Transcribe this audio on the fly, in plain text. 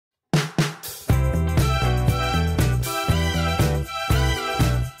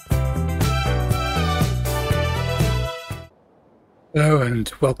Hello and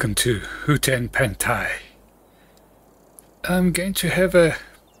welcome to Huten Pantai. I'm going to have a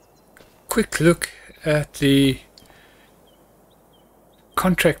quick look at the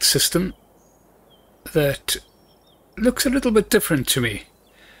contract system that looks a little bit different to me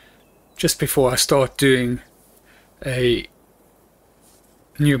just before I start doing a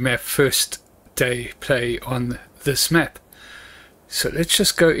new map first day play on this map. So let's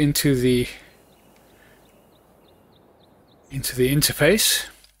just go into the interface,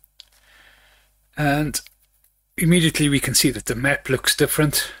 and immediately we can see that the map looks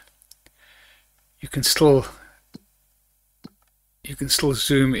different. You can still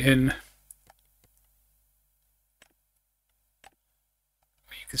zoom in.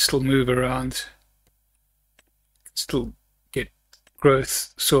 You can still move around. You can still get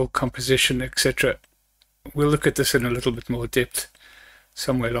growth, soil composition, etc. We'll look at this in a little bit more depth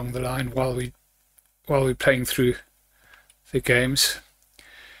somewhere along the line while we're playing through the games.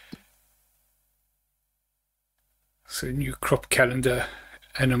 So new crop calendar,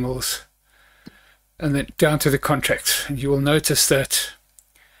 animals, and then down to the contracts. And you will notice that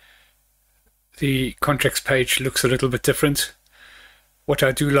the contracts page looks a little bit different. What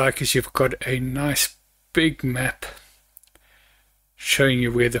I do like is you've got a nice big map showing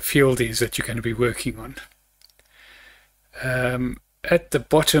you where the field is that you're going to be working on. At the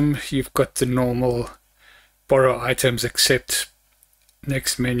bottom you've got the normal borrow items, accept,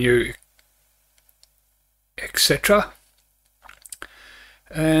 next menu, etc.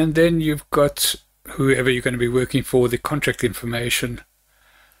 And then you've got whoever you're going to be working for, the contract information,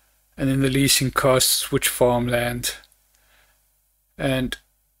 and then the leasing costs, which farmland, and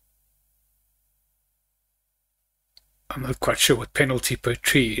I'm not quite sure what penalty per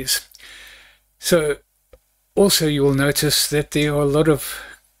tree is. So also you will notice that there are a lot of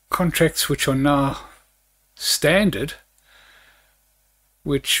contracts which are now standard,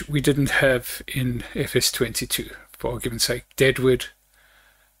 which we didn't have in FS22. For argument's sake, deadwood,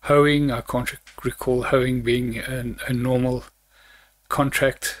 hoeing, I can't recall hoeing being a normal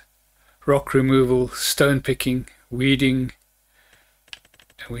contract, rock removal, stone picking, weeding,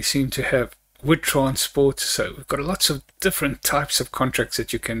 and we seem to have wood transport. So we've got lots of different types of contracts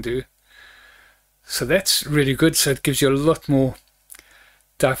that you can do. So that's really good. So it gives you a lot more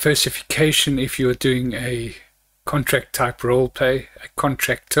diversification if you're doing a contract type role play, a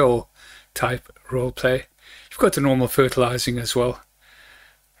contractor type role play. You've got the normal fertilizing as well.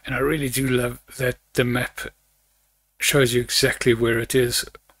 And I really do love that the map shows you exactly where it is.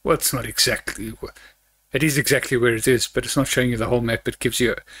 Well, it's not exactly, it is exactly where it is, but it's not showing you the whole map. It gives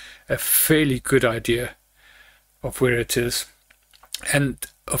you a fairly good idea of where it is. And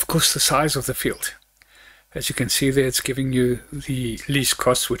of course the size of the field. As you can see there, it's giving you the lease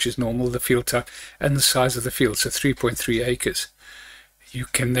cost, which is normal, the field type, and the size of the field, so 3.3 acres. You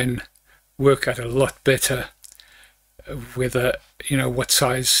can then work out a lot better whether, you know, what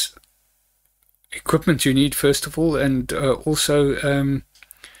size equipment you need, first of all, and also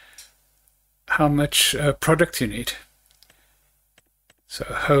how much product you need. So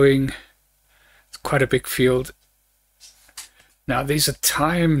hoeing, it's quite a big field. Now there's a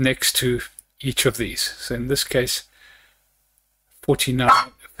time next to each of these. So in this case,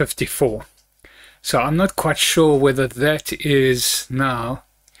 49:54. So I'm not quite sure whether that is now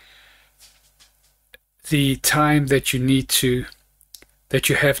the time that you need to, that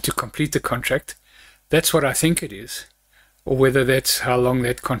you have to complete the contract. That's what I think it is, or whether that's how long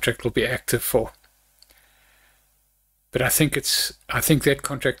that contract will be active for. But I think that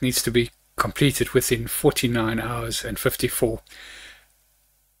contract needs to be completed within 49 hours and 54.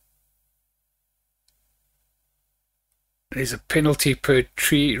 There's a penalty per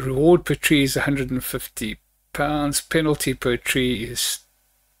tree. Reward per tree is £150. Penalty per tree is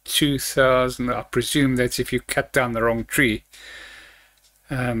 2,000. I presume that's if you cut down the wrong tree.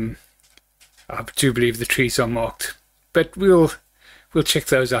 I do believe the trees are marked, but we'll check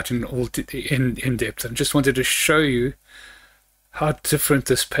those out in depth. I just wanted to show you how different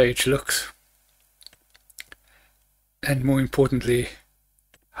this page looks, and more importantly,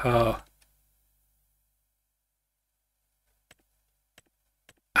 how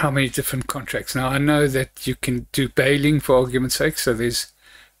many different contracts. Now I know that you can do baling, for argument's sake, so there's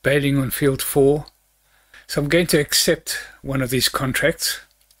baling on field 4. So I'm going to accept one of these contracts.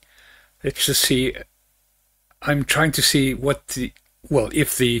 Let's just see. I'm trying to see what the, well,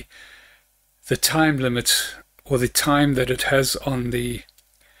 if the time limit, or the time that it has on the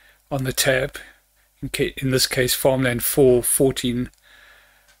tab, in this case farmland 4, 14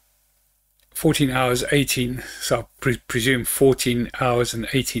 hours 18, so I presume 14 hours and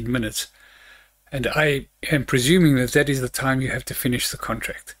 18 minutes. And I am presuming that that is the time you have to finish the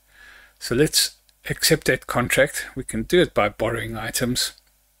contract. So let's accept that contract. We can do it by borrowing items.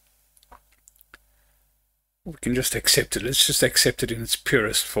 We can just accept it. Let's just accept it in its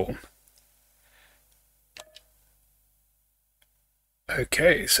purest form.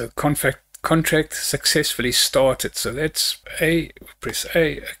 Okay, so contract successfully started. So that's A, press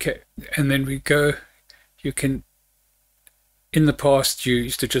A, okay. And then we go, you can, in the past you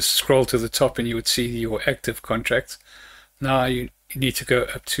used to just scroll to the top and you would see your active contracts. Now you need to go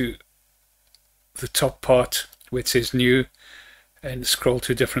up to the top part where it says new and scroll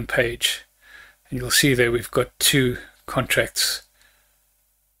to a different page. And you'll see there we've got 2 contracts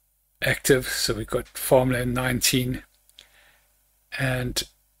active. So we've got Farmland 19 and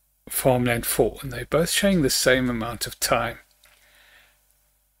Farmland 4, and they're both showing the same amount of time.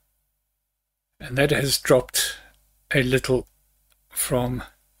 And that has dropped a little from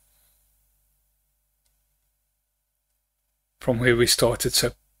where we started.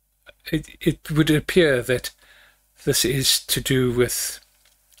 So it would appear that this is to do with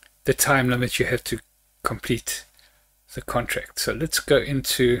the time limit you have to complete the contract. So let's go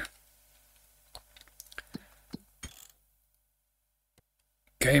into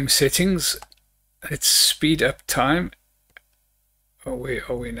game settings. Let's speed up time. Oh, where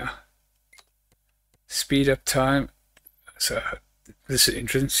are we now? Speed up time. So this is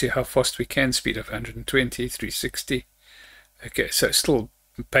interesting. See how fast we can speed up. 120, 360. Okay, so still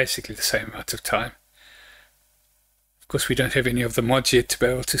basically the same amount of time. Of course, we don't have any of the mods yet to be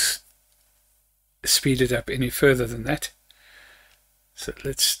able to speed it up any further than that. So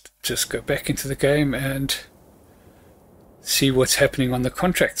let's just go back into the game and see what's happening on the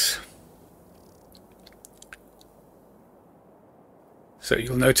contracts. So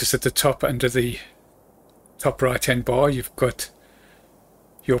you'll notice at the top, under the top right hand bar, you've got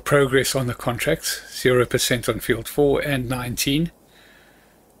your progress on the contracts, 0% on field 4 and 19.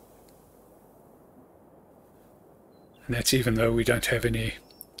 And that's even though we don't have any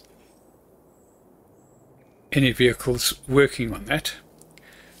vehicles working on that.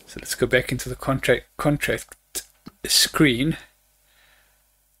 So let's go back into the contract screen.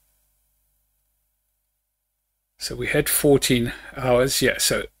 So we had 14 hours, yeah,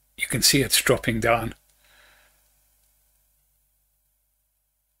 so you can see it's dropping down.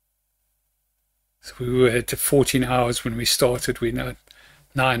 So we were at 14 hours when we started. We're now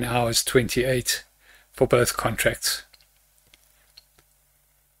 9 hours 28 for both contracts.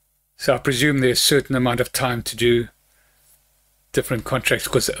 So I presume there's a certain amount of time to do different contracts,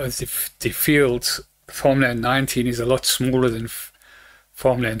 because the fields, Farmland 19 is a lot smaller than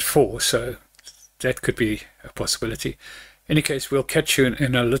Farmland 4, so that could be a possibility. In any case, we'll catch you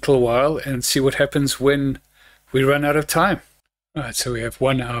in a little while and see what happens when we run out of time. Right, so we have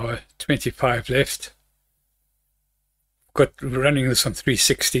 1 hour 25 left. We're running this on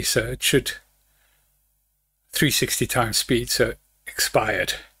 360, so it should 360 times speed, so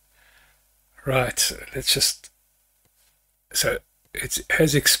expired. Right, let's just, so it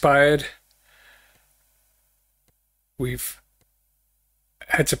has expired. We've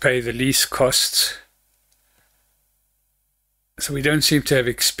had to pay the lease costs, so we don't seem to have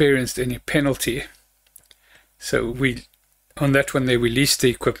experienced any penalty. So on that one there we leased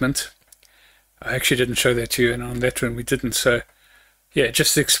the equipment. I actually didn't show that to you, and on that one we didn't. So yeah, it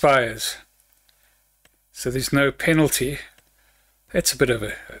just expires. So there's no penalty. That's a bit of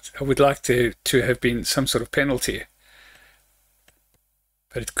I would like to have been some sort of penalty.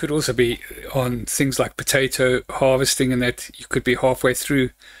 But it could also be on things like potato harvesting, and that you could be halfway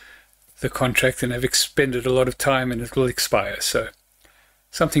through the contract and have expended a lot of time and it will expire. So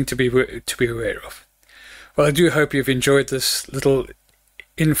something to be aware of. Well, I do hope you've enjoyed this little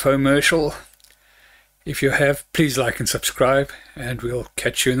infomercial. If you have, please like and subscribe, and we'll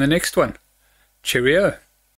catch you in the next one. Cheerio.